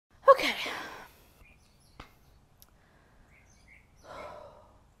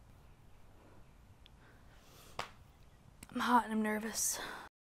hot and I'm nervous.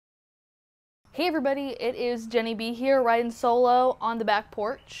 Hey everybody, it is Jenny B here, riding solo on the back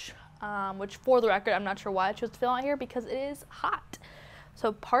porch, which for the record, I'm not sure why I chose to film out here because it is hot.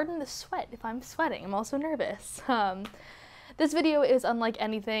 So pardon the sweat if I'm sweating, I'm also nervous. This video is unlike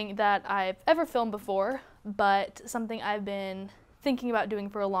anything that I've ever filmed before, but something I've been thinking about doing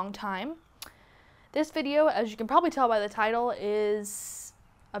for a long time. This video, as you can probably tell by the title, is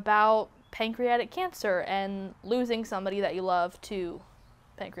about pancreatic cancer and losing somebody that you love to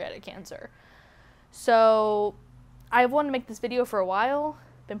pancreatic cancer. So I've wanted to make this video for a while,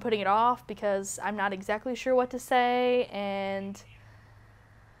 been putting it off because I'm not exactly sure what to say, and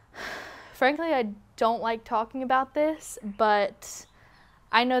frankly I don't like talking about this, but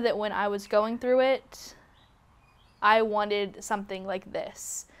I know that when I was going through it, I wanted something like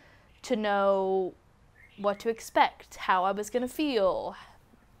this, to know what to expect, how I was going to feel,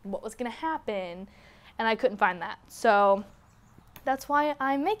 what was going to happen, and I couldn't find that. So that's why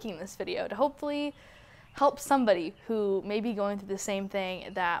I'm making this video, to hopefully help somebody who may be going through the same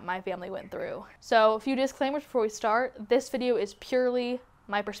thing that my family went through. So a few disclaimers before we start. This video is purely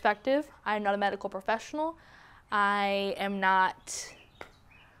my perspective. I'm not a medical professional. I am not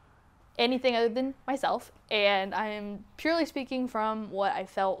anything other than myself, and I am purely speaking from what I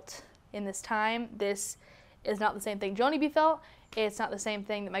felt in this time. This is not the same thing Joni B felt. It's not the same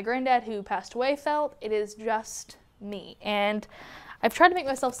thing that my granddad who passed away felt. It is just me. And I've tried to make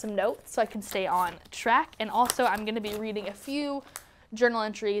myself some notes so I can stay on track. And also I'm going to be reading a few journal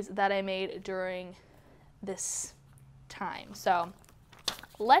entries that I made during this time. So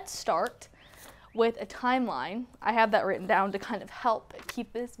let's start with a timeline. I have that written down to kind of help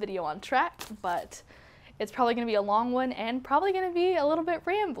keep this video on track, but it's probably going to be a long one and probably going to be a little bit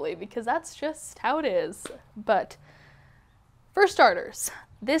rambly because that's just how it is. But for starters,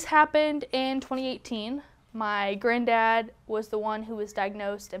 this happened in 2018. My granddad was the one who was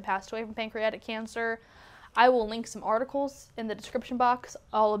diagnosed and passed away from pancreatic cancer. I will link some articles in the description box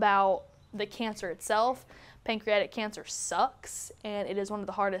all about the cancer itself. Pancreatic cancer sucks, and it is one of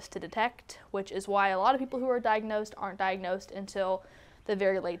the hardest to detect, which is why a lot of people who are diagnosed aren't diagnosed until the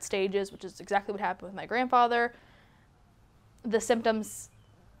very late stages, which is exactly what happened with my grandfather. The symptoms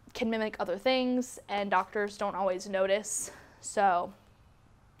can mimic other things, and doctors don't always notice. So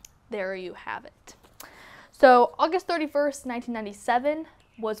there you have it. So August 31st, 1997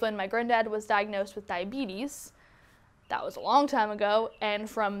 was when my granddad was diagnosed with diabetes. That was a long time ago, and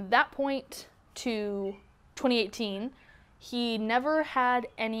from that point to 2018, he never had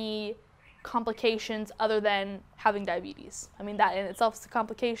any complications other than having diabetes. I mean, that in itself is a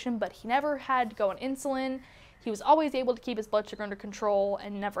complication, but he never had to go on insulin. He was always able to keep his blood sugar under control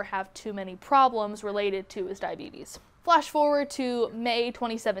and never have too many problems related to his diabetes. Flash forward to May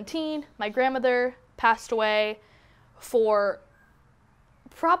 2017, my grandmother passed away for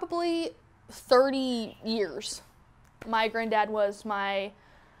probably 30 years. My granddad was my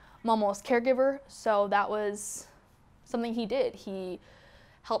mama's caregiver, so that was something he did. He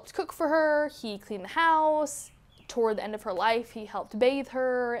helped cook for her, he cleaned the house. Toward the end of her life, he helped bathe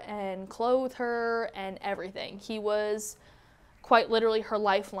her and clothe her and everything. He was quite literally her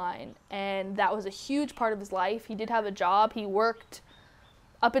lifeline, and that was a huge part of his life. He did have a job. He worked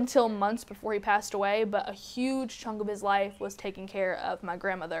up until months before he passed away, but a huge chunk of his life was taking care of my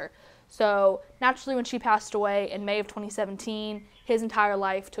grandmother. So naturally, when she passed away in May of 2017, his entire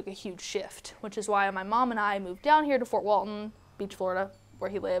life took a huge shift, which is why my mom and I moved down here to Fort Walton Beach, Florida, where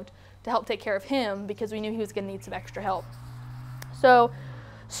he lived, to help take care of him because we knew he was going to need some extra help. So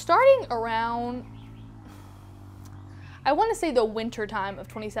starting around, I want to say the winter time of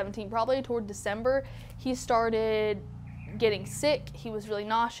 2017, probably toward December, he started getting sick. He was really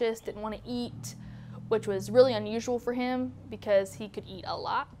nauseous, didn't want to eat, which was really unusual for him because he could eat a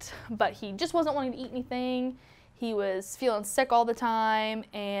lot, but he just wasn't wanting to eat anything. He was feeling sick all the time,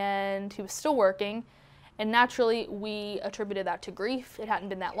 and he was still working. And naturally, we attributed that to grief. It hadn't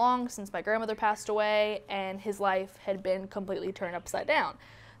been that long since my grandmother passed away, and his life had been completely turned upside down.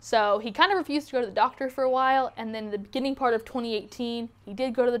 So he kind of refused to go to the doctor for a while, and then the beginning part of 2018, he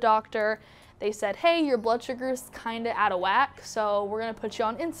did go to the doctor. They said, hey, your blood sugar's kind of out of whack, so we're going to put you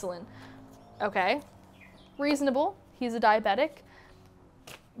on insulin. Okay, reasonable. He's a diabetic,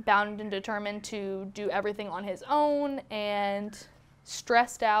 bound and determined to do everything on his own, and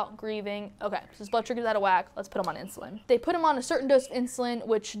stressed out, grieving. Okay, so his blood sugar's out of whack, let's put him on insulin. They put him on a certain dose of insulin,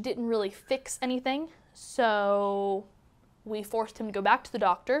 which didn't really fix anything, so we forced him to go back to the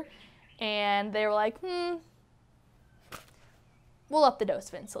doctor, and they were like, we'll up the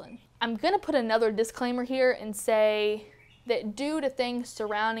dose of insulin. I'm gonna put another disclaimer here and say that due to things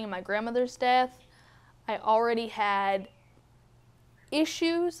surrounding my grandmother's death, I already had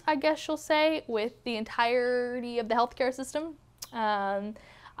issues, I guess you'll say, with the entirety of the healthcare system.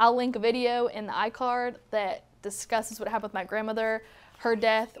 I'll link a video in the iCard that discusses what happened with my grandmother. Her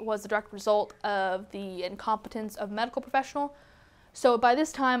death was a direct result of the incompetence of a medical professional. So by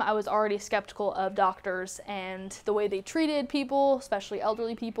this time, I was already skeptical of doctors and the way they treated people, especially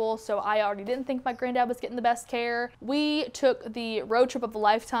elderly people. So I already didn't think my granddad was getting the best care. We took the road trip of a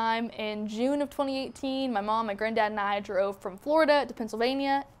lifetime in June of 2018. My mom, my granddad, and I drove from Florida to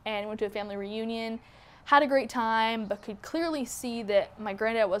Pennsylvania and went to a family reunion. Had a great time, but could clearly see that my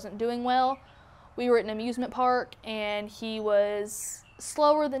granddad wasn't doing well. We were at an amusement park and he was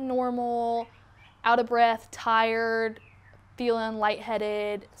slower than normal, out of breath, tired, feeling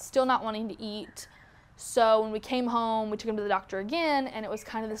lightheaded, still not wanting to eat. So when we came home, we took him to the doctor again, and it was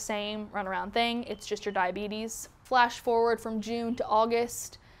kind of the same runaround thing. It's just your diabetes. Flash forward from June to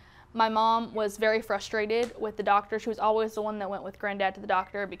August. My mom was very frustrated with the doctor. She was always the one that went with granddad to the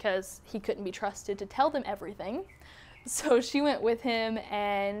doctor because he couldn't be trusted to tell them everything. So she went with him,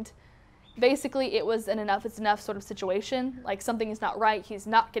 and basically it was an enough is enough sort of situation. Like, something is not right, he's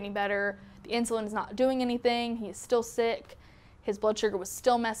not getting better, the insulin is not doing anything, he's still sick, his blood sugar was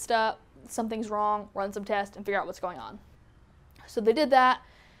still messed up, something's wrong, run some tests and figure out what's going on. So they did that,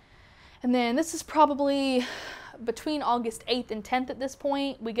 and then this is probably between August 8th and 10th at this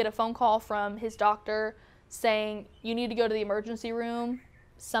point. We get a phone call from his doctor saying, you need to go to the emergency room,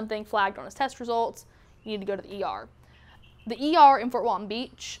 something flagged on his test results, you need to go to the ER. The ER in Fort Walton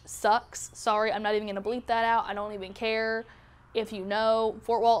Beach sucks. Sorry, I'm not even going to bleep that out. I don't even care. If you know,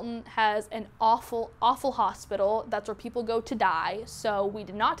 Fort Walton has an awful, awful hospital. That's where people go to die. So we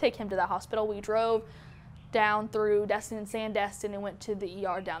did not take him to that hospital. We drove down through Destin and Sandestin and went to the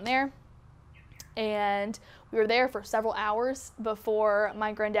ER down there. And we were there for several hours before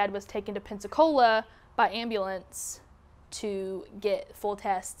my granddad was taken to Pensacola by ambulance to get full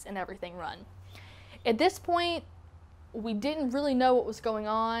tests and everything run. At this point, we didn't really know what was going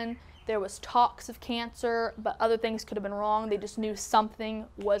on. There was talks of cancer, but other things could have been wrong. They just knew something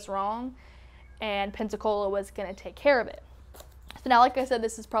was wrong, and Pensacola was going to take care of it. So now, like I said,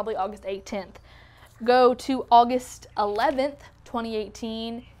 this is probably August 18th. Go to August 11th,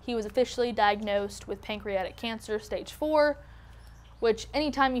 2018. He was officially diagnosed with pancreatic cancer, stage 4, which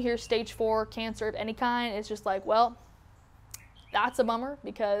anytime you hear stage 4 cancer of any kind, it's just like, well, that's a bummer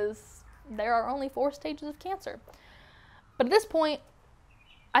because there are only 4 stages of cancer. But at this point,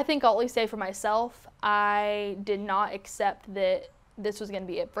 I think I'll at least say for myself, I did not accept that this was going to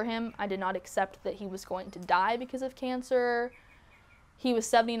be it for him. I did not accept that he was going to die because of cancer. He was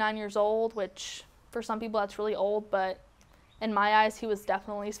 79 years old, which for some people that's really old, but in my eyes, he was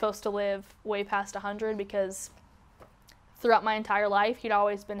definitely supposed to live way past 100 because throughout my entire life, he'd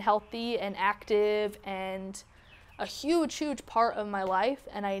always been healthy and active and a huge, huge part of my life,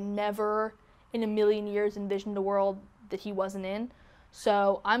 and I never in a million years envisioned a world that he wasn't in.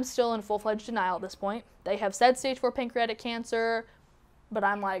 So I'm still in full-fledged denial at this point. They have said stage 4 pancreatic cancer, but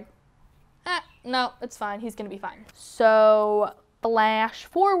I'm like, no, it's fine. He's going to be fine. So flash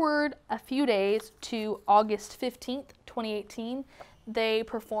forward a few days to August 15th, 2018. They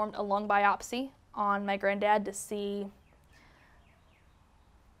performed a lung biopsy on my granddad to see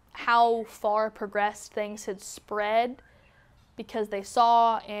how far progressed things had spread, because they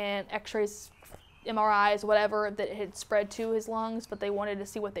saw in x-rays, MRIs, whatever, that it had spread to his lungs, but they wanted to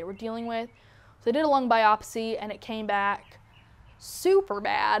see what they were dealing with. So they did a lung biopsy, and it came back super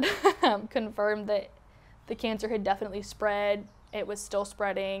bad. Confirmed that the cancer had definitely spread. It was still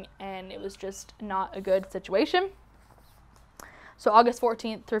spreading, and it was just not a good situation. So August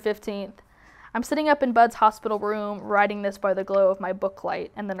 14th through 15th, I'm sitting up in Bud's hospital room, writing this by the glow of my book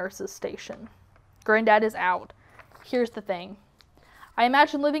light and the nurse's station. Granddad is out. Here's the thing. I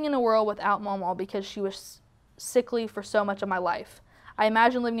imagine living in a world without Mama because she was sickly for so much of my life. I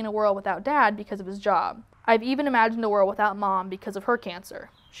imagine living in a world without Dad because of his job. I've even imagined a world without Mom because of her cancer.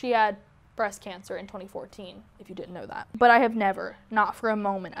 She had breast cancer in 2014, if you didn't know that. But I have never, not for a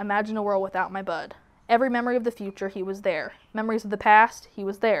moment, imagined a world without my bud. Every memory of the future, he was there. Memories of the past, he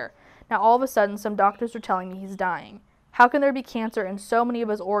was there. Now all of a sudden, some doctors are telling me he's dying. How can there be cancer in so many of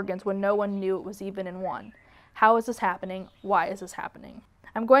his organs when no one knew it was even in one? How is this happening? Why is this happening?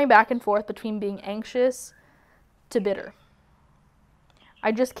 I'm going back and forth between being anxious to bitter.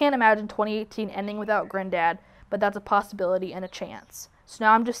 I just can't imagine 2018 ending without Granddad, but that's a possibility and a chance. So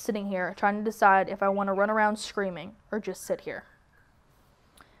now I'm just sitting here trying to decide if I want to run around screaming or just sit here.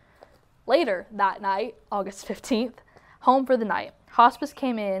 Later that night, August 15th, home for the night. Hospice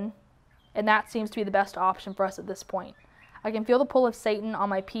came in, and that seems to be the best option for us at this point. I can feel the pull of Satan on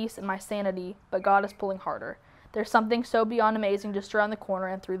my peace and my sanity, but God is pulling harder. There's something so beyond amazing just around the corner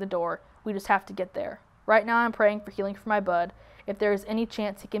and through the door. We just have to get there. Right now I'm praying for healing for my bud. If there is any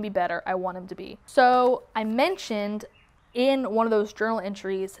chance he can be better, I want him to be. So I mentioned in one of those journal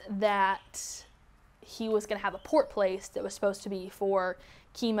entries that he was going to have a port placed that was supposed to be for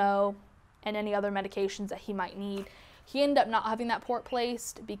chemo and any other medications that he might need. He ended up not having that port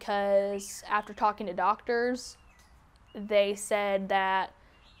placed because after talking to doctors, they said that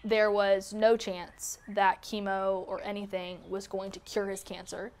there was no chance that chemo or anything was going to cure his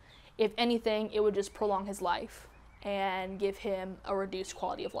cancer. If anything, it would just prolong his life and give him a reduced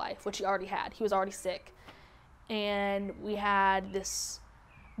quality of life, which he already had. He was already sick. And we had this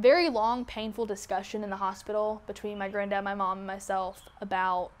very long, painful discussion in the hospital between my granddad, my mom, and myself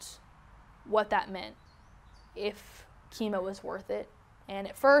about what that meant, if chemo was worth it. And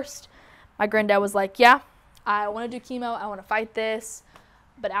at first, my granddad was like, yeah, I want to do chemo, I want to fight this.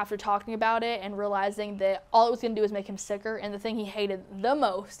 But after talking about it and realizing that all it was going to do was make him sicker, and the thing he hated the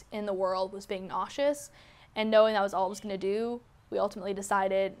most in the world was being nauseous, and knowing that was all it was going to do, we ultimately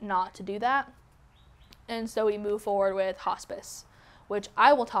decided not to do that. And so we moved forward with hospice, which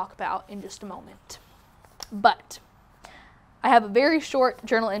I will talk about in just a moment. But I have a very short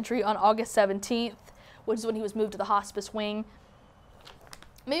journal entry on August 17th, which is when he was moved to the hospice wing.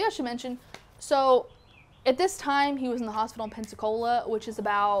 Maybe I should mention, so at this time he was in the hospital in Pensacola, which is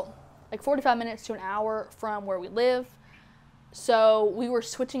about like 45 minutes to an hour from where we live. So we were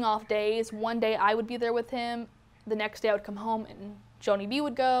switching off days. One day I would be there with him, the next day I would come home and Joni B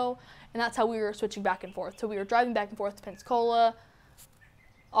would go, and that's how we were switching back and forth. So we were driving back and forth to Pensacola,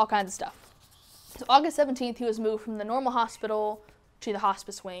 all kinds of stuff. So August 17th, he was moved from the normal hospital to the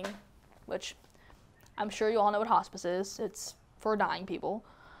hospice wing, which I'm sure you all know what hospice is. It's for dying people.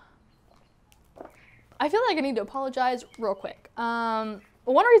 I feel like I need to apologize real quick. One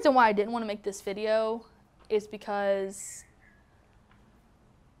reason why I didn't want to make this video is because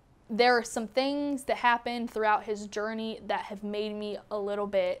there are some things that happened throughout his journey that have made me a little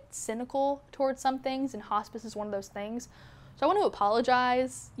bit cynical towards some things, and hospice is one of those things. So I want to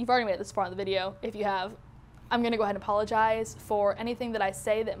apologize. You've already made it this far in the video. If you have, I'm going to go ahead and apologize for anything that I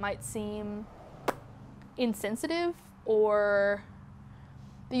say that might seem insensitive or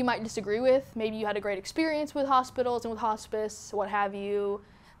that you might disagree with. Maybe you had a great experience with hospitals and with hospice, what have you.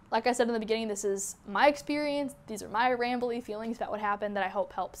 Like I said in the beginning, this is my experience. These are my rambly feelings about what happened that I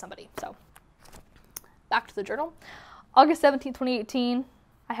hope help somebody. So back to the journal. August 17, 2018,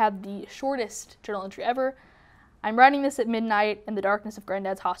 I have the shortest journal entry ever. I'm writing this at midnight in the darkness of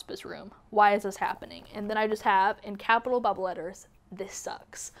Granddad's hospice room. Why is this happening? And then I just have, in capital bubble letters, this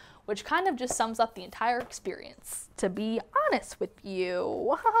sucks, which kind of just sums up the entire experience, to be honest with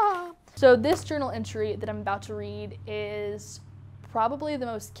you. So this journal entry that I'm about to read is probably the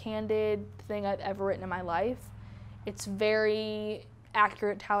most candid thing I've ever written in my life. It's very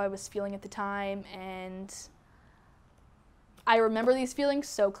accurate to how I was feeling at the time, and I remember these feelings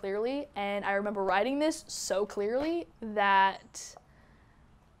so clearly, and I remember writing this so clearly that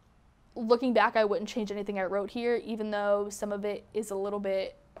looking back, I wouldn't change anything I wrote here, even though some of it is a little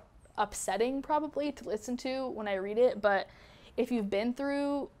bit upsetting probably to listen to when I read it. But if you've been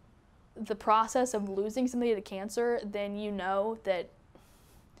through the process of losing somebody to cancer, then you know that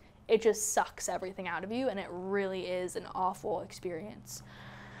it just sucks everything out of you, and it really is an awful experience.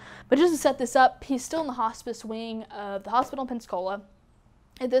 But just to set this up, he's still in the hospice wing of the hospital in Pensacola.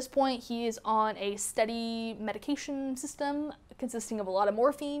 At this point, he is on a steady medication system consisting of a lot of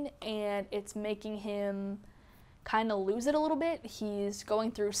morphine, and it's making him kind of lose it a little bit. He's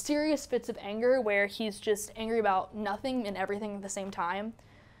going through serious fits of anger where he's just angry about nothing and everything at the same time,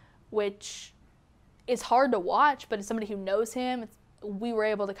 which is hard to watch, but as somebody who knows him, we were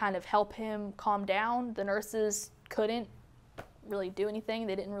able to kind of help him calm down. The nurses couldn't really do anything.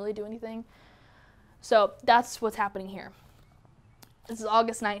 They didn't really do anything. So that's what's happening here. This is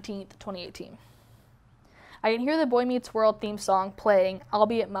August 19th, 2018. I can hear the Boy Meets World theme song playing,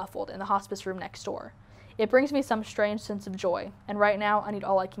 albeit muffled, in the hospice room next door. It brings me some strange sense of joy, and right now I need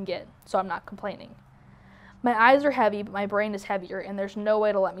all I can get, so I'm not complaining. My eyes are heavy, but my brain is heavier, and there's no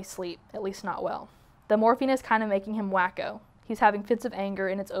way to let me sleep, at least not well. The morphine is kind of making him wacko. He's having fits of anger,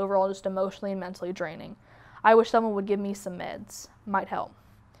 and it's overall just emotionally and mentally draining. I wish someone would give me some meds. Might help.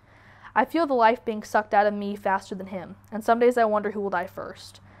 I feel the life being sucked out of me faster than him, and some days I wonder who will die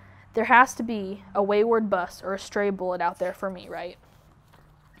first. There has to be a wayward bus or a stray bullet out there for me, right?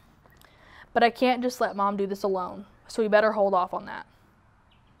 But I can't just let Mom do this alone, so we better hold off on that.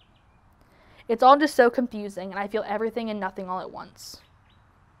 It's all just so confusing, and I feel everything and nothing all at once.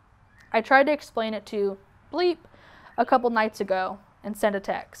 I tried to explain it to Bleep a couple nights ago, and send a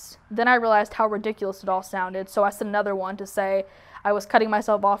text. Then I realized how ridiculous it all sounded, so I sent another one to say I was cutting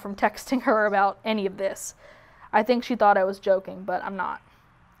myself off from texting her about any of this. I think she thought I was joking, but I'm not.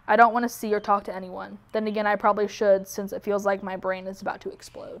 I don't want to see or talk to anyone. Then again, I probably should, since it feels like my brain is about to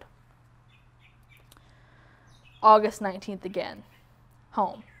explode. August 19th again.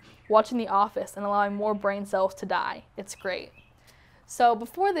 Home. Watching The Office and allowing more brain cells to die. It's great. So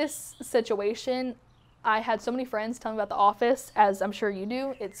before this situation, I had so many friends tell me about The Office, as I'm sure you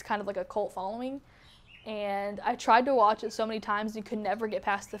do. It's kind of like a cult following. And I tried to watch it so many times and could never get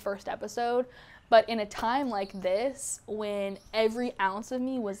past the first episode. But in a time like this, when every ounce of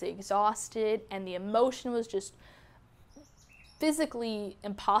me was exhausted and the emotion was just physically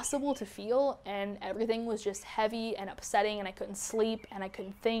impossible to feel and everything was just heavy and upsetting and I couldn't sleep and I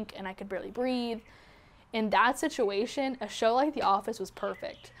couldn't think and I could barely breathe, in that situation, a show like The Office was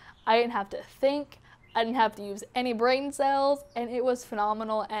perfect. I didn't have to think, I didn't have to use any brain cells, and it was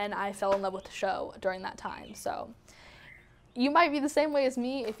phenomenal, and I fell in love with the show during that time. So you might be the same way as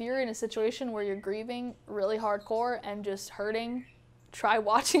me. If you're in a situation where you're grieving really hardcore and just hurting, try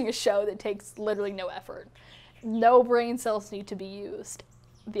watching a show that takes literally no effort. No brain cells need to be used.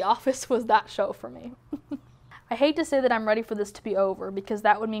 The Office was that show for me. I hate to say that I'm ready for this to be over, because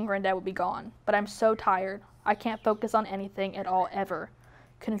that would mean Granddad would be gone, but I'm so tired. I can't focus on anything at all ever.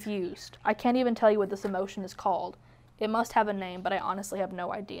 Confused. I can't even tell you what this emotion is called. It must have a name, but I honestly have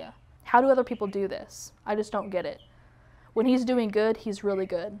no idea. How do other people do this? I just don't get it. When he's doing good, he's really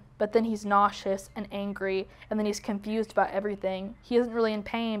good. But then he's nauseous and angry, and then he's confused about everything. He isn't really in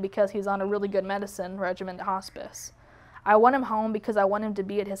pain because he's on a really good medicine regimen at hospice. I want him home because I want him to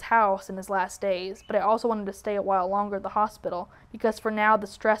be at his house in his last days, but I also want him to stay a while longer at the hospital because for now the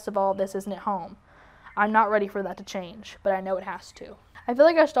stress of all this isn't at home. I'm not ready for that to change, but I know it has to. I feel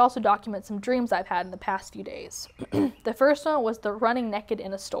like I should also document some dreams I've had in the past few days. The first one was the running naked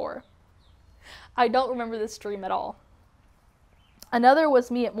in a store. I don't remember this dream at all. Another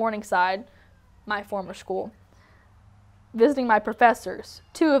was me at Morningside, my former school, visiting my professors.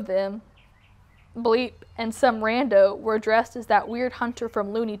 Two of them, Bleep and some rando, were dressed as that weird hunter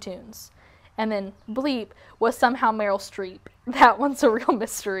from Looney Tunes. And then Bleep was somehow Meryl Streep. That one's a real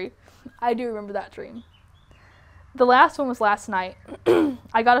mystery. I do remember that dream. The last one was last night.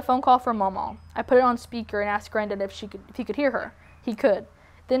 I got a phone call from Mama. I put it on speaker and asked Granddad if he could hear her. He could.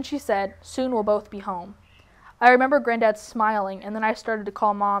 Then she said, "Soon we'll both be home." I remember Granddad smiling, and then I started to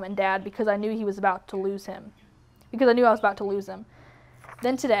call Mom and Dad because I knew I was about to lose him.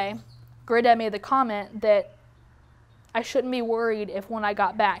 Then today, Granddad made the comment that I shouldn't be worried if when I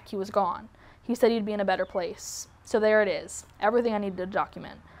got back he was gone. He said he'd be in a better place. So there it is. Everything I needed to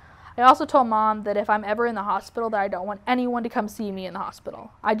document. I also told Mom that if I'm ever in the hospital that I don't want anyone to come see me in the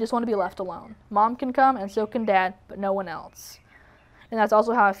hospital. I just want to be left alone. Mom can come and so can Dad, but no one else. And that's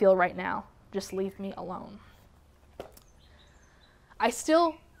also how I feel right now. Just leave me alone. I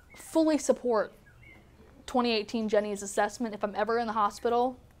still fully support 2018 Jenny's assessment. If I'm ever in the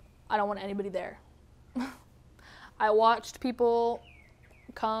hospital, I don't want anybody there. I watched people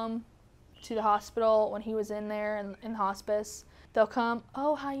come to the hospital when he was in there in hospice. They'll come,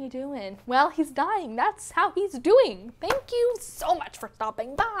 "Oh, how you doing?" "Well, he's dying. That's how he's doing. Thank you so much for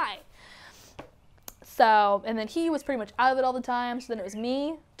stopping by." So, and then he was pretty much out of it all the time. So then it was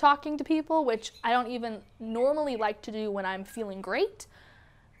me talking to people, which I don't even normally like to do when I'm feeling great.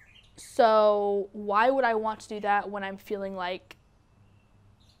 So why would I want to do that when I'm feeling like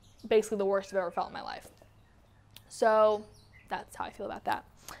basically the worst I've ever felt in my life? So that's how I feel about that.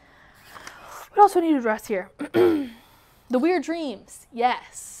 What else do I need to address here? The weird dreams.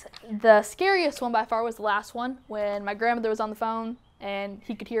 Yes. The scariest one by far was the last one, when my grandmother was on the phone and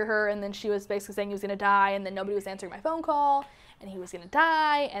he could hear her, and then she was basically saying he was going to die, and then nobody was answering my phone call, and he was going to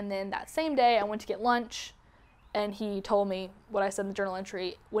die. And then that same day I went to get lunch, and he told me what I said in the journal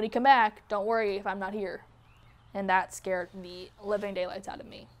entry: "When you come back, don't worry if I'm not here." And that scared the living daylights out of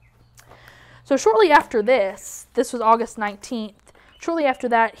me. So shortly after this was August 19th, shortly after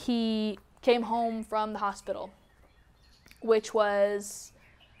that he came home from the hospital, which was,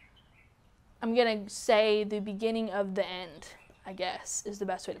 I'm going to say, the beginning of the end, I guess, is the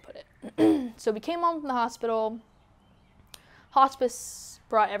best way to put it. So we came home from the hospital. Hospice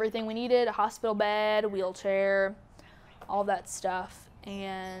brought everything we needed: a hospital bed, a wheelchair, all that stuff.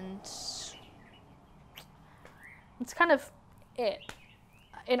 And it's kind of it.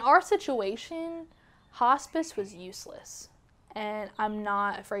 In our situation, hospice was useless. And I'm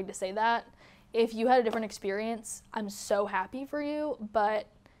not afraid to say that. If you had a different experience, I'm so happy for you. But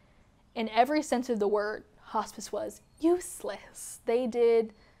in every sense of the word, hospice was useless. They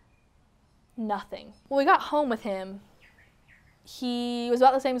did nothing. When we got home with him, he was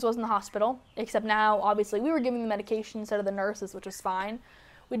about the same as was in the hospital, except now, obviously, we were giving the medication instead of the nurses, which was fine.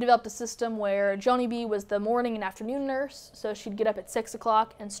 We developed a system where Joni B was the morning and afternoon nurse, so she'd get up at 6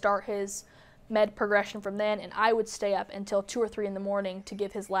 o'clock and start his med progression from then, and I would stay up until 2 or 3 in the morning to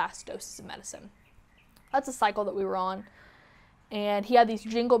give his last doses of medicine. That's a cycle that we were on. And he had these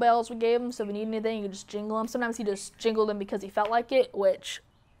jingle bells we gave him, so if he needed anything, you could just jingle them. Sometimes he just jingled them because he felt like it, which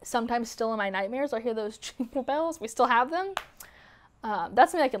sometimes still in my nightmares, I hear those jingle bells. We still have them.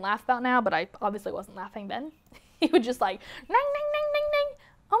 That's something I can laugh about now, but I obviously wasn't laughing then. He would just like, ding, ding, ding, ding, ding.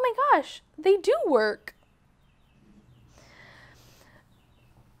 Oh my gosh, they do work.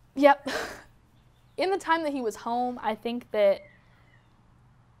 Yep. In the time that he was home, I think that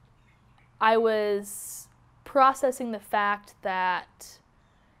I was processing the fact that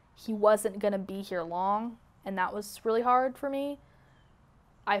he wasn't going to be here long, and that was really hard for me.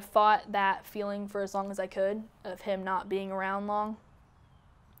 I fought that feeling for as long as I could of him not being around long,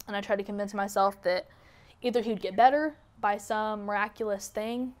 and I tried to convince myself that either he'd get better by some miraculous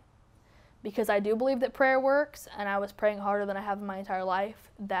thing, because I do believe that prayer works, and I was praying harder than I have in my entire life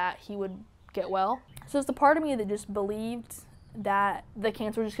that he would get well. So it's the part of me that just believed that the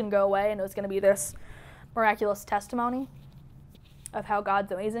cancer was just going to go away and it was going to be this miraculous testimony of how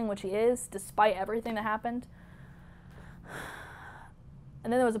God's amazing, which he is, despite everything that happened.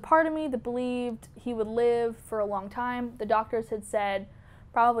 And then there was a part of me that believed he would live for a long time. The doctors had said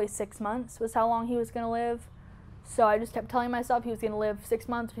probably 6 months was how long he was going to live. So I just kept telling myself he was going to live 6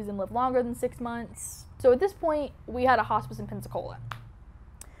 months, he's going to live longer than 6 months. So at this point, we had a hospice in Pensacola.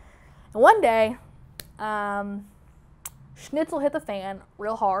 And one day, Schnitzel hit the fan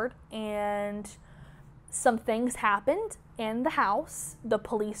real hard, and some things happened in the house. The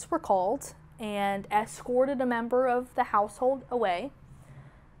police were called and escorted a member of the household away.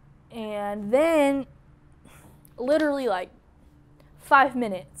 And then, literally like 5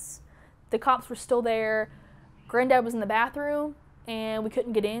 minutes, the cops were still there. Granddad was in the bathroom, and we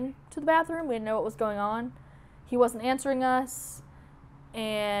couldn't get in to the bathroom. We didn't know what was going on. He wasn't answering us,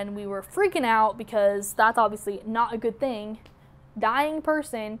 and we were freaking out because that's obviously not a good thing. Dying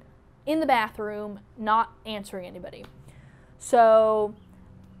person in the bathroom, not answering anybody. So,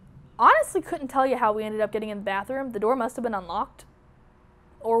 honestly couldn't tell you how we ended up getting in the bathroom. The door must have been unlocked,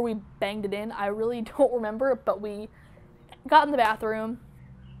 or we banged it in. I really don't remember, but we got in the bathroom,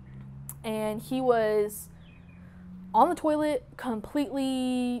 and he was on the toilet,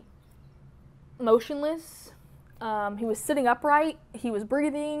 completely motionless. He was sitting upright, he was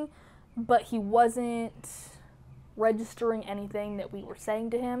breathing, but he wasn't registering anything that we were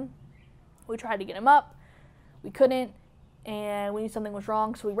saying to him. We tried to get him up, we couldn't, and we knew something was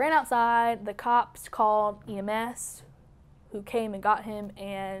wrong, so we ran outside. The cops called EMS, who came and got him,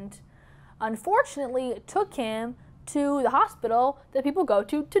 and unfortunately took him to the hospital that people go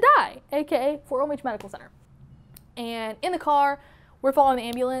to die, aka Fort Walton Beach Medical Center. And in the car, we're following the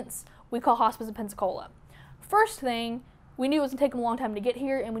ambulance. We call hospice in Pensacola. First thing, we knew it was going to take them a long time to get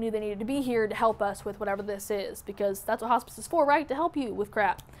here, and we knew they needed to be here to help us with whatever this is, because that's what hospice is for, right? To help you with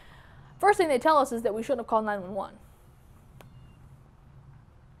crap. First thing they tell us is that we shouldn't have called 911.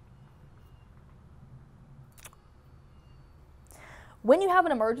 When you have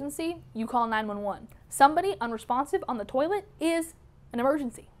an emergency, you call 911. Somebody unresponsive on the toilet is an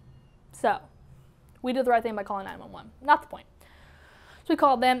emergency. So, we did the right thing by calling 911. Not the point. So we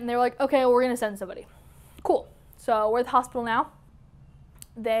called them, and they were like, okay, well, we're going to send somebody. Cool. So we're at the hospital now.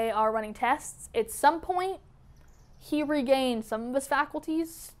 They are running tests. At some point, he regained some of his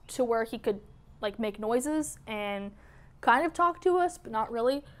faculties to where he could like make noises and kind of talk to us, but not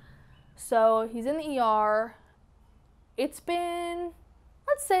really. So he's in the ER. It's been,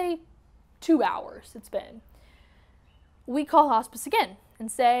 let's say, 2 hours. It's been. We call hospice again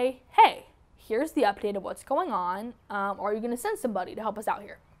and say, hey, here's the update of what's going on. Are you going to send somebody to help us out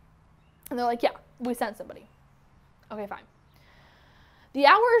here? And they're like, yeah, we sent somebody. Okay, fine. The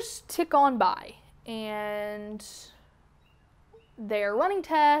hours tick on by, and they're running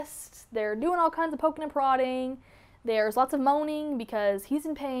tests. They're doing all kinds of poking and prodding. There's lots of moaning because he's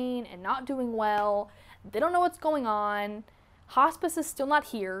in pain and not doing well. They don't know what's going on. Hospice is still not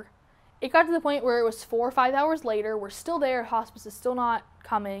here. It got to the point where it was 4 or 5 hours later. We're still there. Hospice is still not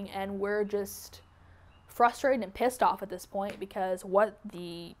coming, and we're just frustrated and pissed off at this point because what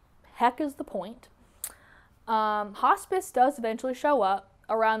the heck is the point? Hospice does eventually show up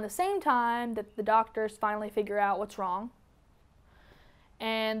around the same time that the doctors finally figure out what's wrong,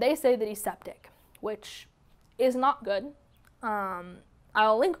 and they say that he's septic, which is not good.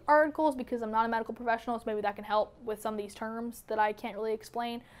 I'll link articles because I'm not a medical professional, so maybe that can help with some of these terms that I can't really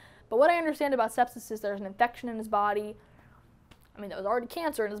explain. But what I understand about sepsis is there's an infection in his body, I mean, there was already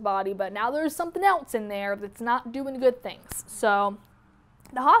cancer in his body, but now there's something else in there that's not doing good things. So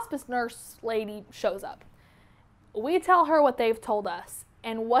the hospice nurse lady shows up. We tell her what they've told us.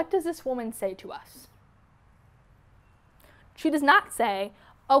 And what does this woman say to us? She does not say,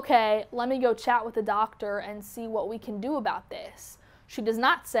 okay, let me go chat with the doctor and see what we can do about this. She does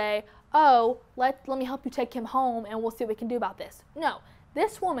not say, oh, let me help you take him home and we'll see what we can do about this. No,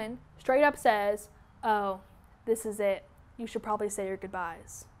 this woman straight up says, oh, this is it. You should probably say your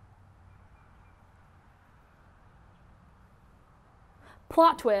goodbyes.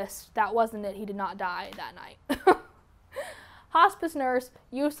 Plot twist, that wasn't it. He did not die that night. Hospice nurse,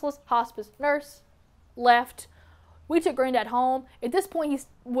 useless hospice nurse, left. We took Granddad home. At this point, he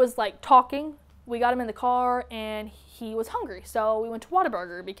was like talking. We got him in the car and he was hungry. So we went to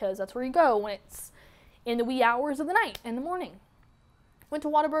Whataburger because that's where you go when it's in the wee hours of the night, in the morning. Went to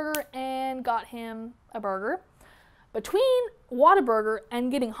Whataburger and got him a burger. Between Whataburger and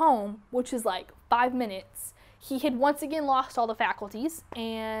getting home, which is like 5 minutes, he had once again lost all the faculties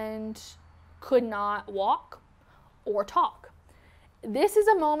and could not walk or talk. This is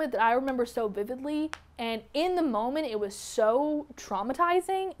a moment that I remember so vividly, and in the moment it was so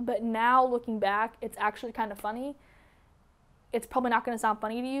traumatizing, but now looking back, it's actually kind of funny. It's probably not going to sound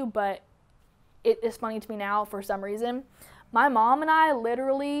funny to you, but it is funny to me now for some reason. My mom and I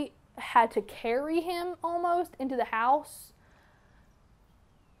literally had to carry him almost into the house,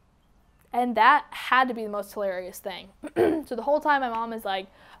 and that had to be the most hilarious thing. So the whole time my mom is like,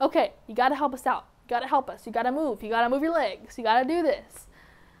 okay, you got to help us out. You got to help us. You got to move. You got to move your legs. You got to do this.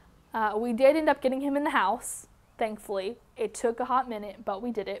 We did end up getting him in the house, thankfully. It took a hot minute, but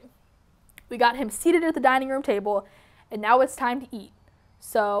we did it. We got him seated at the dining room table, and now it's time to eat.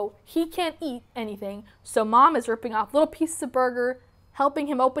 So he can't eat anything, so Mom is ripping off little pieces of burger, helping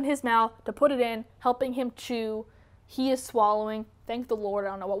him open his mouth to put it in, helping him chew. He is swallowing. Thank the Lord. I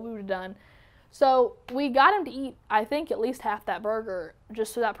don't know what we would have done. So we got him to eat, I think, at least half that burger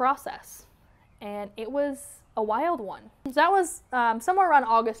just through that process. And it was a wild one. So that was somewhere around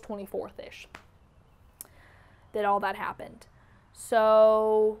August 24th-ish that all that happened.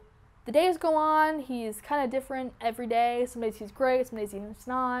 So the days go on. He's kind of different every day. Some days he's great, some days he's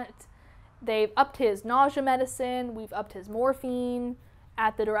not. They've upped his nausea medicine. We've upped his morphine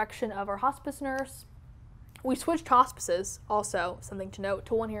at the direction of our hospice nurse. We switched hospices, also, something to note,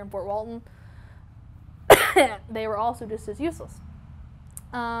 to one here in Fort Walton. They were also just as useless.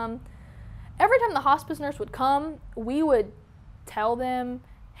 Every time the hospice nurse would come, we would tell them,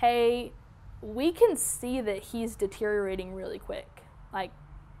 hey, we can see that he's deteriorating really quick. Like,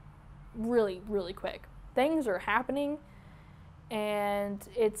 really, really quick. Things are happening, and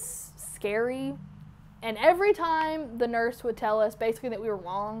it's scary. And every time the nurse would tell us basically that we were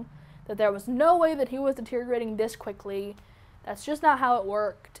wrong, that there was no way that he was deteriorating this quickly. That's just not how it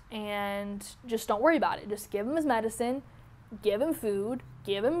worked, and just don't worry about it. Just give him his medicine, give him food,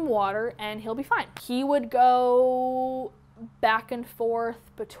 give him water, and he'll be fine. He would go back and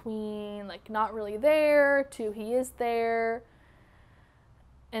forth between, like, not really there to he is there.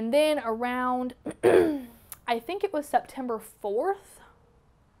 And then around, I think it was September 4th,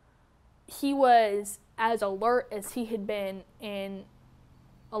 he was as alert as he had been in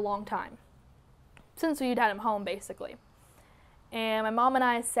a long time. Since we'd had him home, basically. And my mom and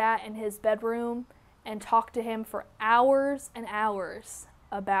I sat in his bedroom and talked to him for hours and hours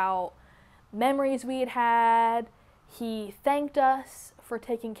about memories we had had. He thanked us for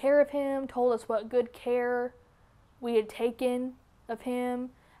taking care of him, told us what good care we had taken of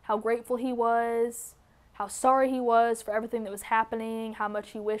him, how grateful he was, how sorry he was for everything that was happening, how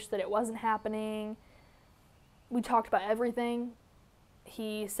much he wished that it wasn't happening. We talked about everything.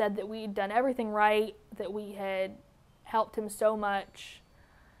 He said that we'd done everything right, that we had helped him so much.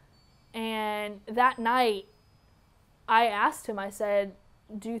 And that night, I asked him, I said,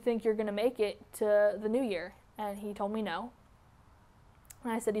 do you think you're going to make it to the new year? And he told me no.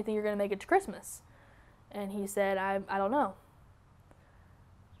 And I said, do you think you're going to make it to Christmas? And he said, I don't know.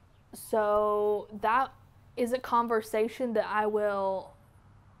 So that is a conversation that I will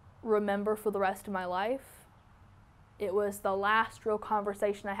remember for the rest of my life. It was the last real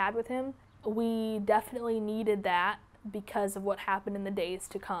conversation I had with him. We definitely needed that because of what happened in the days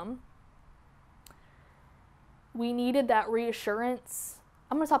to come. We needed that reassurance.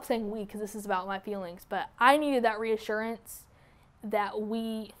 I'm going to stop saying we because this is about my feelings, but I needed that reassurance that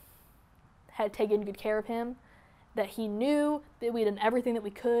we had taken good care of him, that he knew that we had done everything that we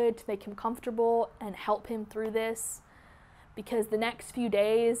could to make him comfortable and help him through this, because the next few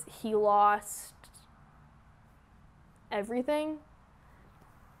days he lost everything,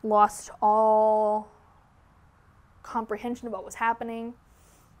 lost all comprehension of what was happening.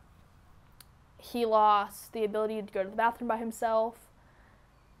 He lost the ability to go to the bathroom by himself.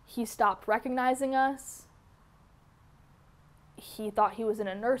 He stopped recognizing us. He thought he was in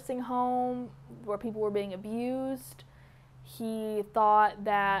a nursing home where people were being abused. He thought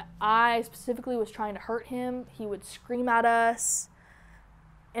that I specifically was trying to hurt him. He would scream at us.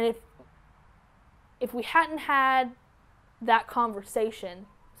 And if we hadn't had that conversation,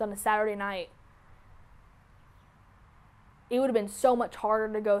 it was on a Saturday night, it would have been so much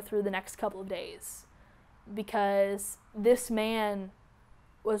harder to go through the next couple of days, because this man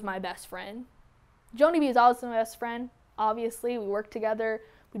was my best friend. Joni B is always my best friend. Obviously, we worked together,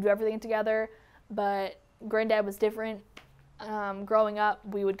 we do everything together, but Granddad was different. Growing up,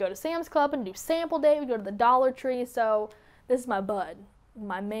 we would go to Sam's Club and do sample day. We'd go to the Dollar Tree. So this is my bud,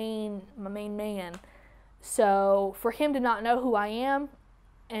 my main man. So for him to not know who I am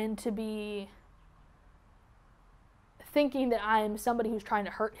and to be thinking that I am somebody who's trying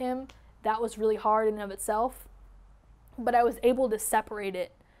to hurt him, that was really hard in and of itself. But I was able to separate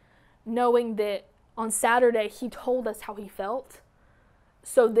it, knowing that on Saturday he told us how he felt.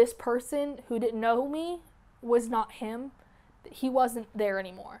 So this person who didn't know me was not him. That he wasn't there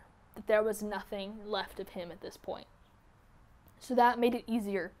anymore. That there was nothing left of him at this point. So that made it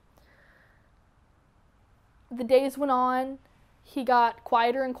easier. The days went on. He got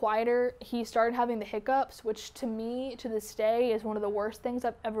quieter and quieter. He started having the hiccups, which to me, to this day, is one of the worst things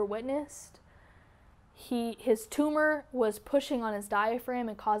I've ever witnessed. His tumor was pushing on his diaphragm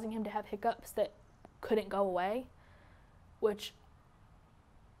and causing him to have hiccups that couldn't go away, which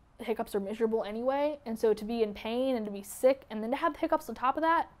hiccups are miserable anyway. And so to be in pain and to be sick and then to have the hiccups on top of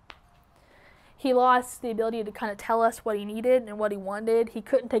that, he lost the ability to kind of tell us what he needed and what he wanted. He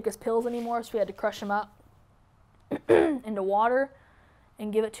couldn't take his pills anymore, so we had to crush him up into water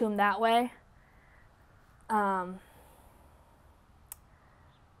and give it to him that way. And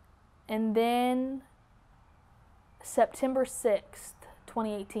then September 6th,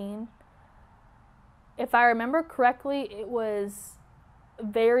 2018, if I remember correctly, it was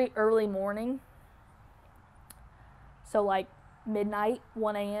very early morning. So like midnight,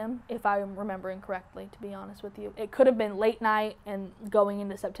 1 a.m., if I'm remembering correctly, to be honest with you. It could have been late night and going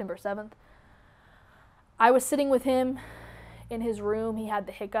into September 7th. I was sitting with him in his room. He had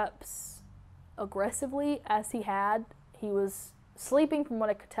the hiccups aggressively, as he had. He was sleeping from what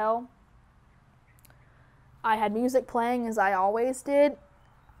I could tell. I had music playing, as I always did.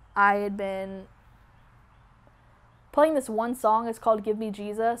 I had been playing this one song. It's called Give Me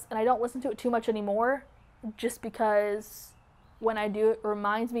Jesus, and I don't listen to it too much anymore, just because when I do, it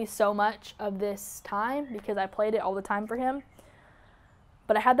reminds me so much of this time, because I played it all the time for him.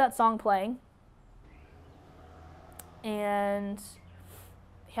 But I had that song playing, and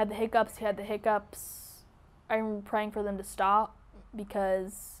he had the hiccups. I remember praying for them to stop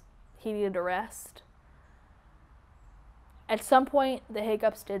because he needed a rest. At some point, the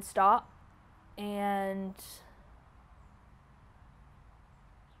hiccups did stop, and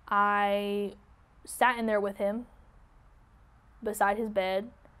I sat in there with him beside his bed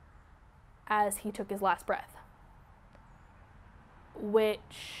as he took his last breath,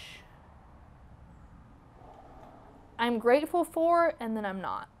 which I'm grateful for, and then I'm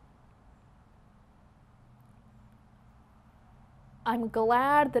not. I'm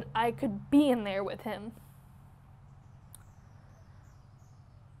glad that I could be in there with him,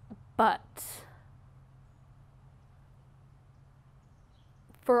 but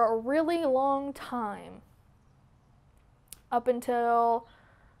for a really long time, up until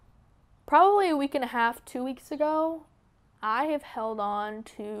probably a week and a half, 2 weeks ago, I have held on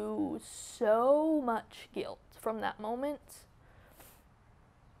to so much guilt from that moment.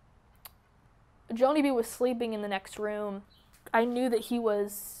 Joni B was sleeping in the next room. I knew that he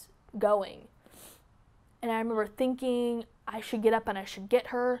was going. And I remember thinking I should get up and I should get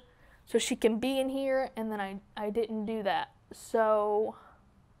her so she can be in here, and then I didn't do that. So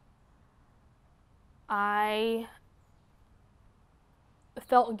I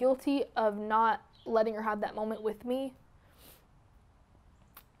felt guilty of not letting her have that moment with me.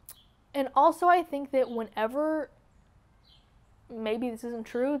 And also I think that whenever, maybe this isn't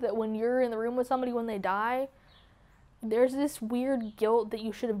true, that when you're in the room with somebody when they die, there's this weird guilt that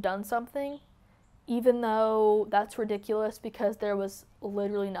you should have done something, even though that's ridiculous because there was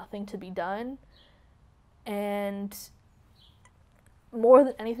literally nothing to be done. And more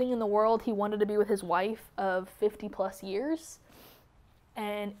than anything in the world, he wanted to be with his wife of 50 plus years.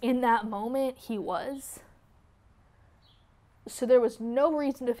 And in that moment, he was. So there was no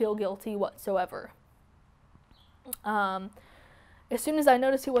reason to feel guilty whatsoever. As soon as I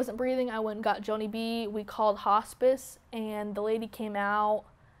noticed he wasn't breathing, I went and got Joni B. We called hospice, and the lady came out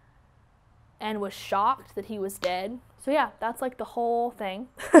and was shocked that he was dead. So yeah, that's like the whole thing.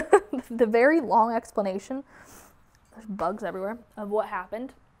 The very long explanation, there's bugs everywhere, of what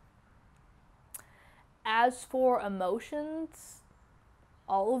happened. As for emotions,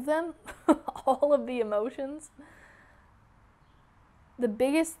 all of them, all of the emotions, the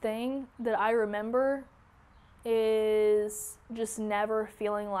biggest thing that I remember is just never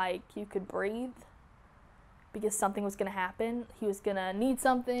feeling like you could breathe because something was going to happen. He was going to need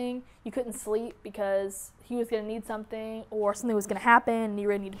something. You couldn't sleep because he was going to need something, or something was going to happen and you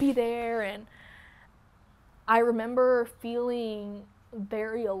really need to be there. And I remember feeling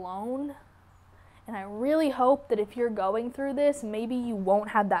very alone. And I really hope that if you're going through this, maybe you won't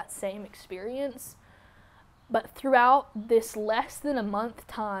have that same experience. But throughout this less than a month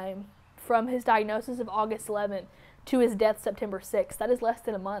time, from his diagnosis of August 11th to his death September 6th, that is less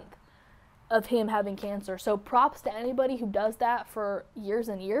than a month of him having cancer. So props to anybody who does that for years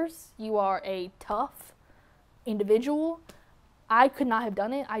and years. You are a tough individual. I could not have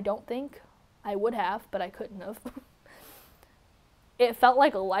done it. I don't think I would have, but I couldn't have. It felt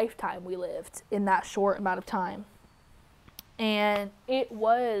like a lifetime we lived in that short amount of time. And it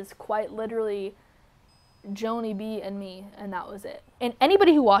was quite literally Joni B and me, and that was it. And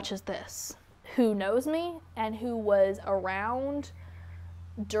anybody who watches this, who knows me and who was around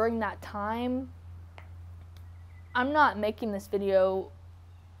during that time, I'm not making this video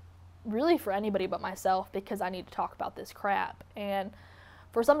really for anybody but myself, because I need to talk about this crap. And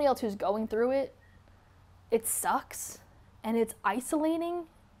for somebody else who's going through it, it sucks and it's isolating.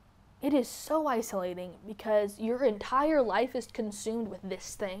 It is so isolating because your entire life is consumed with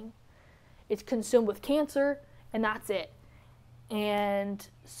this thing. It's consumed with cancer, and that's it. And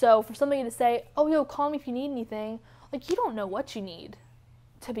so for somebody to say, oh, yo, call me if you need anything, like, you don't know what you need,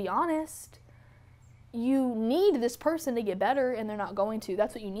 to be honest. You need this person to get better, and they're not going to.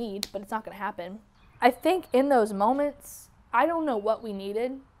 That's what you need, but it's not going to happen. I think in those moments, I don't know what we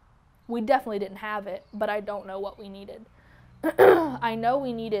needed. We definitely didn't have it, but I don't know what we needed. I know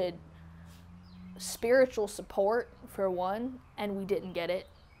we needed spiritual support, for one, and we didn't get it,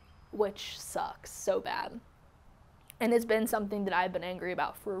 which sucks so bad. And it's been something that I've been angry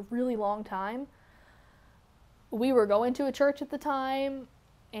about for a really long time. We were going to a church at the time,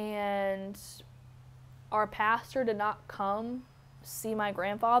 and our pastor did not come see my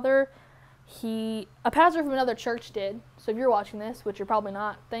grandfather. A pastor from another church did. So if you're watching this, which you're probably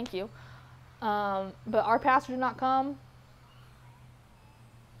not, thank you. But our pastor did not come.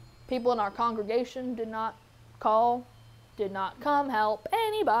 People in our congregation did not call, did not come help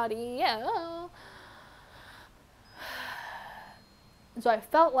anybody. Yeah. So I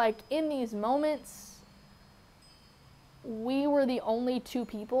felt like in these moments, we were the only two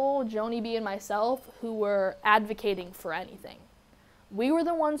people, Joni B and myself, who were advocating for anything. We were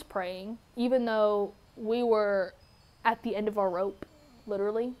the ones praying, even though we were at the end of our rope,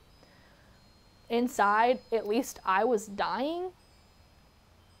 literally. Inside, at least I was dying.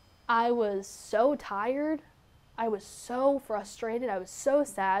 I was so tired. I was so frustrated. I was so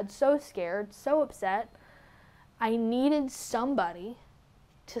sad, so scared, so upset. I needed somebody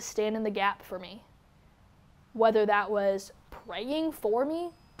to stand in the gap for me. Whether that was praying for me,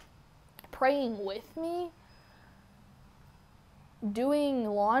 praying with me, doing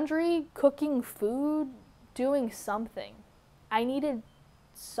laundry, cooking food, doing something. I needed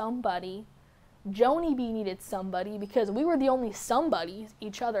somebody. Joni B needed somebody, because we were the only somebodies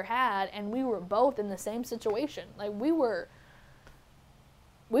each other had, and we were both in the same situation. Like, we were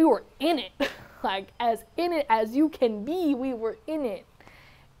in it. Like, as in it as you can be, we were in it.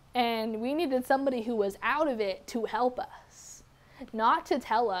 And we needed somebody who was out of it to help us. Not to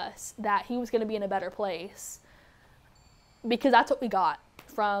tell us that he was going to be in a better place. Because that's what we got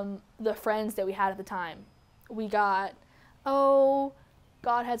from the friends that we had at the time. We got, oh,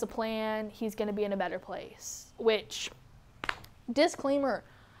 God has a plan, he's going to be in a better place. Which, disclaimer,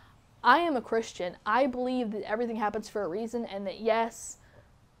 I am a Christian. I believe that everything happens for a reason, and that, yes,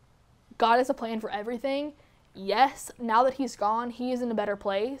 God has a plan for everything. Yes, now that he's gone, he is in a better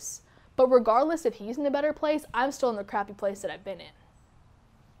place. But regardless if he's in a better place, I'm still in the crappy place that I've been in.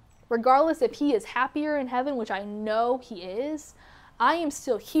 Regardless if he is happier in heaven, which I know he is, I am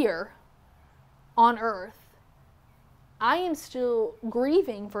still here on earth. I am still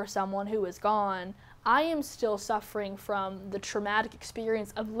grieving for someone who is gone. I am still suffering from the traumatic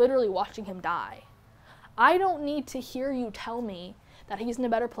experience of literally watching him die. I don't need to hear you tell me that he's in a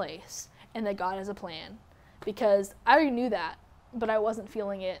better place and that God has a plan, because I already knew that, but I wasn't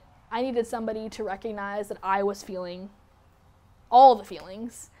feeling it. I needed somebody to recognize that I was feeling all the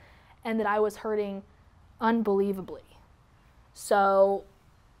feelings, and that I was hurting unbelievably. So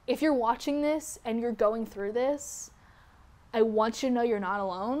if you're watching this and you're going through this, I want you to know you're not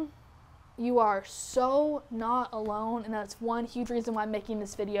alone. You are so not alone, and that's one huge reason why I'm making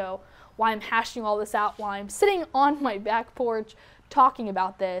this video, why I'm hashing all this out, why I'm sitting on my back porch talking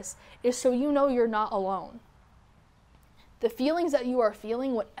about this, is so you know you're not alone. The feelings that you are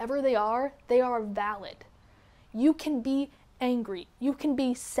feeling, whatever they are valid. You can be angry, you can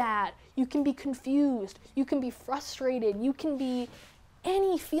be sad, you can be confused, you can be frustrated, you can be,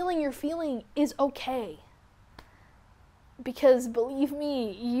 any feeling you're feeling is okay. Because believe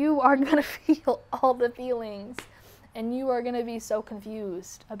me, you are gonna feel all the feelings, and you are gonna be so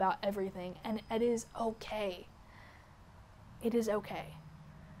confused about everything, and it is okay. It is okay.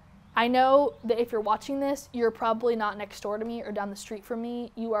 I know that if you're watching this, you're probably not next door to me or down the street from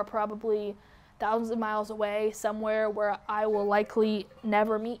me. You are probably thousands of miles away, somewhere where I will likely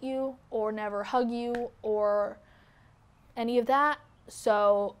never meet you or never hug you or any of that.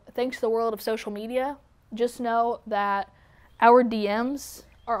 So thanks to the world of social media, just know that our DMs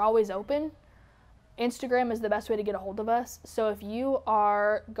are always open. Instagram is the best way to get a hold of us. So if you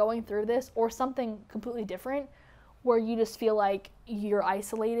are going through this or something completely different where you just feel like you're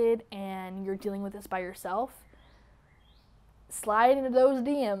isolated and you're dealing with this by yourself, slide into those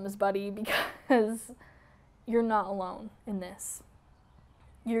DMs, buddy, because you're not alone in this.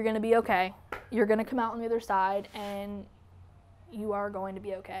 You're going to be okay. You're going to come out on the other side, and you are going to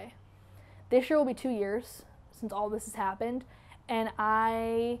be okay. This year will be 2 years since all this has happened, and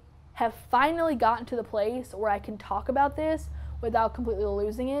I have finally gotten to the place where I can talk about this without completely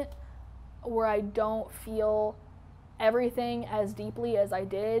losing it, where I don't feel everything as deeply as I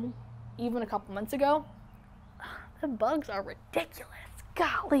did even a couple months ago. The bugs are ridiculous.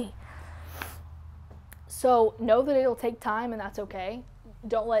 Golly. So know that it'll take time, and that's okay.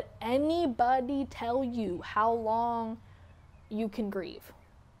 Don't let anybody tell you how long you can grieve.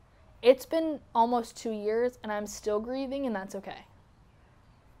 It's been almost 2 years, and I'm still grieving, and that's okay.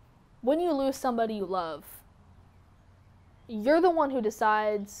 When you lose somebody you love, you're the one who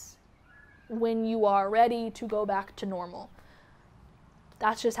decides when you are ready to go back to normal.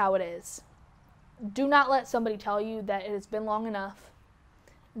 That's just how it is. Do not let somebody tell you that it has been long enough,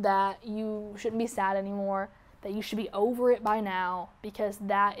 that you shouldn't be sad anymore, that you should be over it by now, because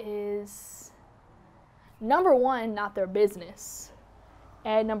that is, number one, not their business.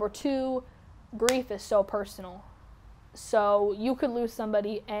 And number two, grief is so personal. So you could lose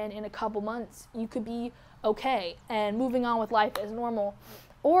somebody, and in a couple months, you could be okay and moving on with life as normal.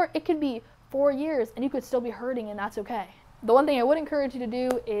 Or it could be 4 years, and you could still be hurting, and that's okay. The one thing I would encourage you to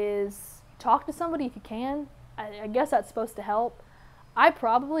do is talk to somebody if you can. I guess that's supposed to help. I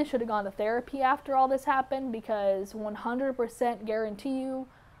probably should have gone to therapy after all this happened, because 100% guarantee you,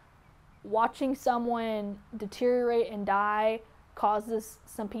 watching someone deteriorate and die causes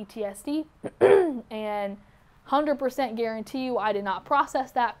some PTSD, and 100% guarantee you I did not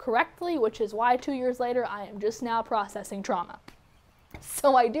process that correctly, which is why 2 years later I am just now processing trauma.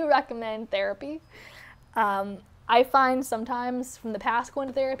 So I do recommend therapy. I find sometimes from the past going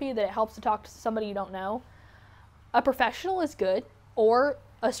to therapy that it helps to talk to somebody you don't know. A professional is good, or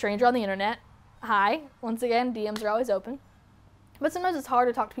a stranger on the internet. Hi, once again, DMs are always open. But sometimes it's hard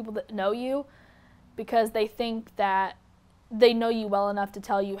to talk to people that know you because they think that they know you well enough to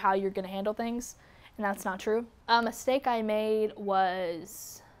tell you how you're going to handle things, and that's not true. A mistake I made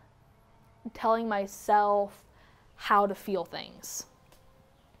was telling myself how to feel things.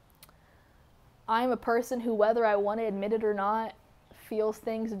 I'm a person who, whether I want to admit it or not, feels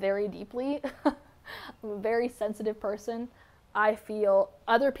things very deeply. I'm a very sensitive person. I feel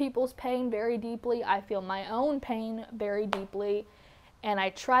other people's pain very deeply. I feel my own pain very deeply. And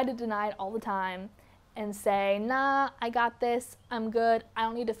I try to deny it all the time and say, nah, I got this. I'm good. I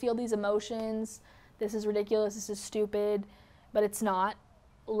don't need to feel these emotions. This is ridiculous. This is stupid. But it's not.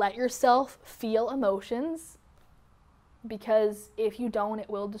 Let yourself feel emotions, because if you don't, it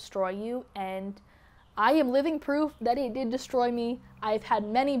will destroy you. And I am living proof that it did destroy me. I've had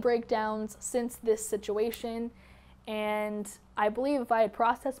many breakdowns since this situation, and I believe if I had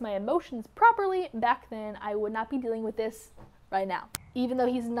processed my emotions properly back then, I would not be dealing with this right now. Even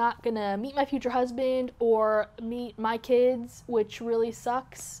though he's not gonna meet my future husband or meet my kids, which really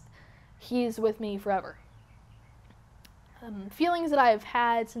sucks, he's with me forever. Feelings that I've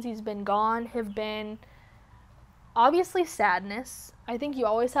had since he's been gone have been obviously sadness. I think you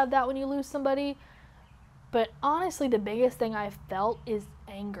always have that when you lose somebody. But honestly, the biggest thing I've felt is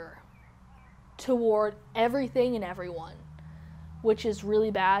anger toward everything and everyone, which is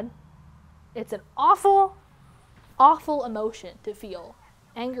really bad. It's an awful, awful emotion to feel.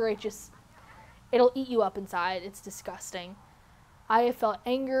 Anger, it'll eat you up inside. It's disgusting. I have felt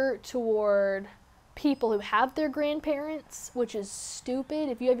anger toward people who have their grandparents, which is stupid.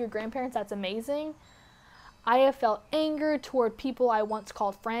 If you have your grandparents, that's amazing. I have felt anger toward people I once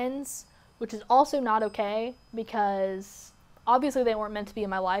called friends, which is also not okay, because obviously they weren't meant to be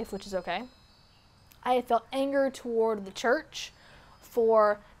in my life, which is okay. I have felt anger toward the church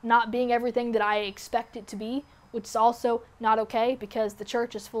for not being everything that I expect it to be, which is also not okay, because the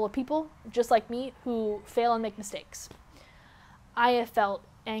church is full of people, just like me, who fail and make mistakes. I have felt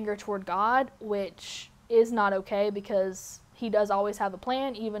anger toward God, which is not okay, because he does always have a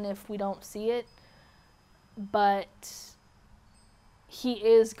plan, even if we don't see it. But he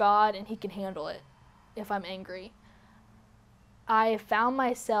is God, and he can handle it if I'm angry. I have found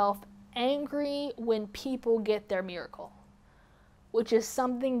myself angry when people get their miracle, which is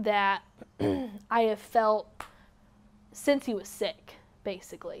something that I have felt since he was sick,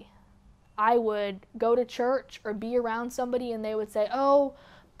 basically. I would go to church or be around somebody and they would say, oh,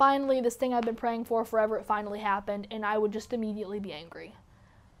 finally, this thing I've been praying for forever, it finally happened, and I would just immediately be angry,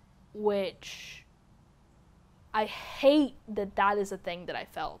 which I hate that that is a thing that I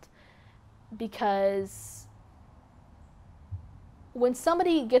felt, because when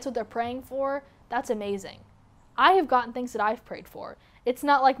somebody gets what they're praying for, that's amazing. I have gotten things that I've prayed for. It's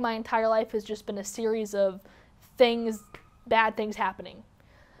not like my entire life has just been a series of things, bad things happening.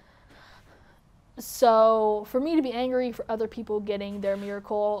 So for me to be angry for other people getting their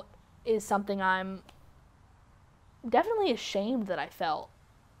miracle is something I'm definitely ashamed that I felt,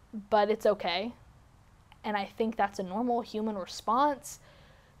 but it's okay. And I think that's a normal human response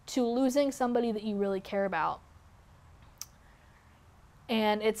to losing somebody that you really care about.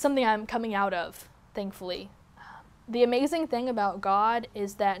 And it's something I'm coming out of, thankfully. The amazing thing about God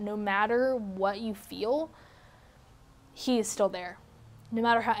is that no matter what you feel, he is still there. No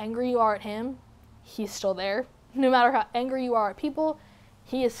matter how angry you are at him, he's still there. No matter how angry you are at people,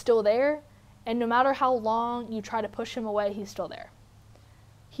 he is still there. And no matter how long you try to push him away, he's still there.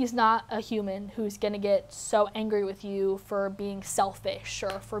 He's not a human who's going to get so angry with you for being selfish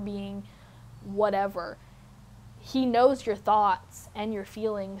or for being whatever. He knows your thoughts and your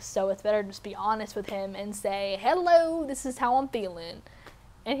feelings, so it's better to just be honest with him and say, hello, this is how I'm feeling.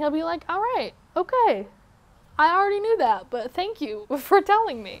 And he'll be like, all right, okay. I already knew that, but thank you for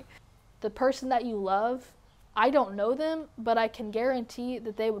telling me. The person that you love, I don't know them, but I can guarantee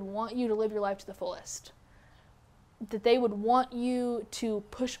that they would want you to live your life to the fullest. That they would want you to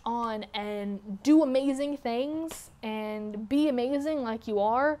push on and do amazing things and be amazing like you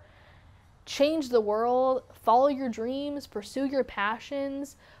are. Change the world, follow your dreams, pursue your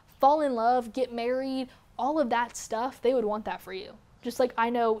passions, fall in love, get married, all of that stuff, they would want that for you. Just like I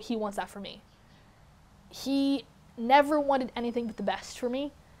know he wants that for me. He never wanted anything but the best for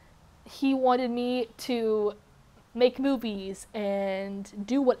me. He wanted me to make movies and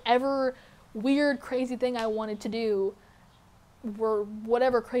do whatever weird, crazy thing I wanted to do, or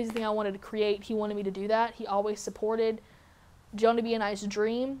whatever crazy thing I wanted to create, he wanted me to do that. He always supported Jonah to be a nice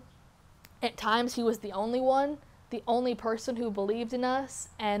dream. At times, he was the only person who believed in us,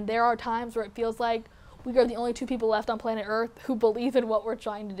 and there are times where it feels like we are the only two people left on planet Earth who believe in what we're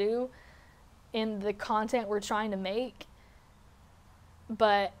trying to do, in the content we're trying to make.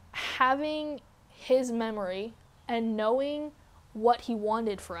 But having his memory and knowing what he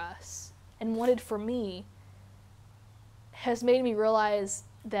wanted for us and wanted for me has made me realize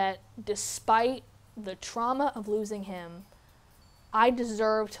that despite the trauma of losing him, I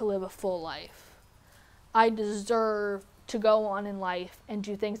deserve to live a full life. I deserve to go on in life and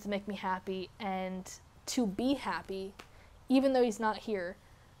do things to make me happy and to be happy, even though he's not here.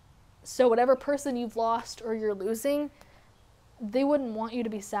 So whatever person you've lost or you're losing, they wouldn't want you to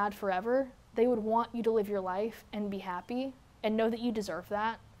be sad forever. They would want you to live your life and be happy and know that you deserve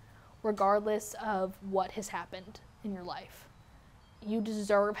that, regardless of what has happened in your life. You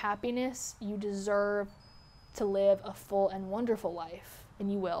deserve happiness. You deserve to live a full and wonderful life,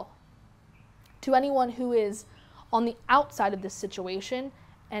 and you will. To anyone who is on the outside of this situation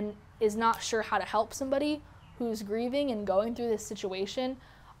and is not sure how to help somebody who's grieving and going through this situation,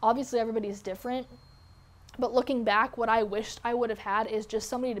 obviously everybody's different, but looking back, what I wished I would have had is just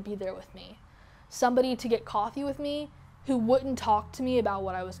somebody to be there with me. Somebody to get coffee with me who wouldn't talk to me about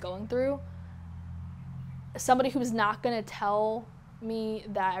what I was going through. Somebody who's not going to tell me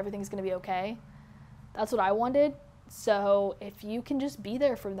that everything's going to be okay. That's what I wanted. So if you can just be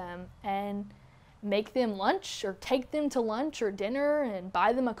there for them and make them lunch or take them to lunch or dinner and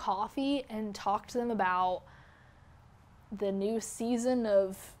buy them a coffee and talk to them about the new season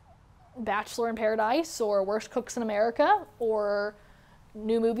of Bachelor in Paradise or Worst Cooks in America or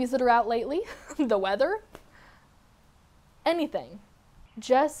new movies that are out lately, the weather, anything.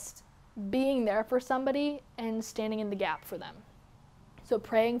 Just being there for somebody and standing in the gap for them. So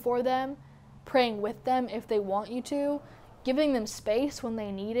praying for them, praying with them if they want you to, giving them space when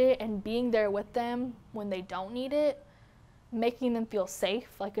they need it and being there with them when they don't need it, making them feel safe,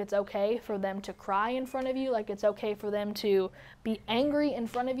 like it's okay for them to cry in front of you, like it's okay for them to be angry in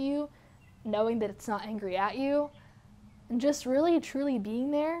front of you, knowing that it's not angry at you, and just really truly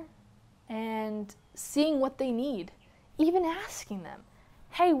being there and seeing what they need, even asking them,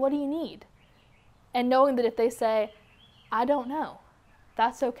 hey, what do you need? And knowing that if they say, I don't know,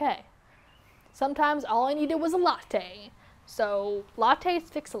 that's okay. Sometimes all I needed was a latte. So lattes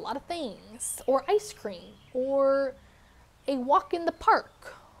fix a lot of things, or ice cream, or a walk in the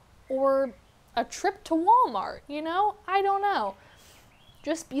park, or a trip to Walmart, you know? I don't know.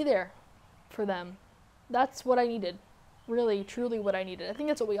 Just be there for them. That's what I needed. Really, truly what I needed. I think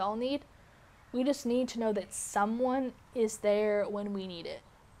that's what we all need. We just need to know that someone is there when we need it,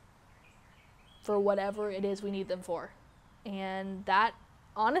 for whatever it is we need them for. And that,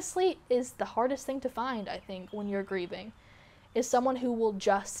 honestly, is the hardest thing to find, I think, when you're grieving, is someone who will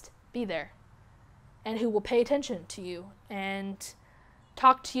just be there and who will pay attention to you and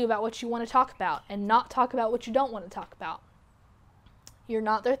talk to you about what you want to talk about and not talk about what you don't want to talk about. You're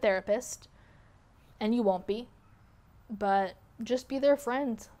not their therapist, and you won't be, but just be their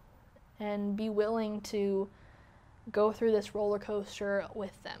friend and be willing to go through this roller coaster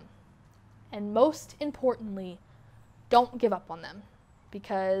with them. And most importantly, don't give up on them,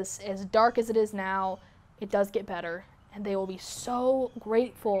 because as dark as it is now, it does get better, and they will be so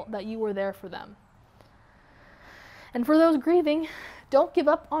grateful that you were there for them. And for those grieving, don't give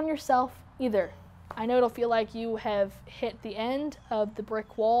up on yourself either. I know it'll feel like you have hit the end of the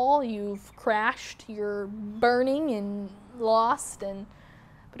brick wall, you've crashed, you're burning and lost,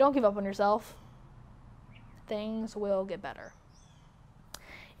 but don't give up on yourself. Things will get better.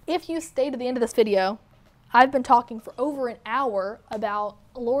 If you stay to the end of this video, I've been talking for over an hour about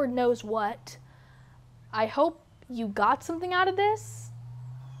Lord knows what. I hope you got something out of this.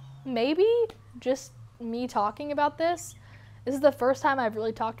 Maybe just me talking about this. This is the first time I've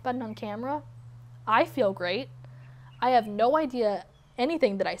really talked about it on camera. I feel great. I have no idea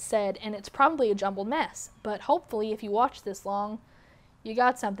anything that I said, and it's probably a jumbled mess. But hopefully, if you watched this long, you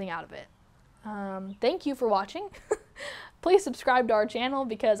got something out of it. Thank you for watching. Please subscribe to our channel,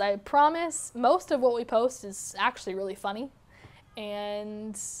 because I promise most of what we post is actually really funny.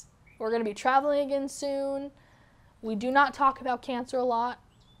 And we're going to be traveling again soon. We do not talk about cancer a lot.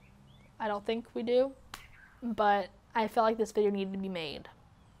 I don't think we do. But I felt like this video needed to be made.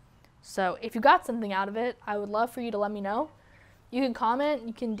 So if you got something out of it, I would love for you to let me know. You can comment,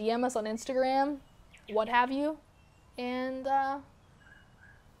 you can DM us on Instagram, what have you. And I'm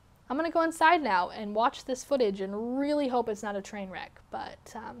going to go inside now and watch this footage and really hope it's not a train wreck.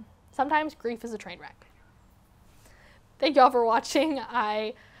 But sometimes grief is a train wreck. Thank y'all for watching.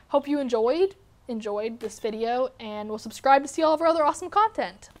 I hope you enjoyed this video, and will subscribe to see all of our other awesome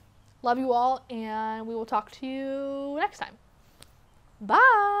content. Love you all, and we will talk to you next time.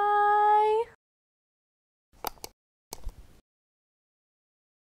 Bye!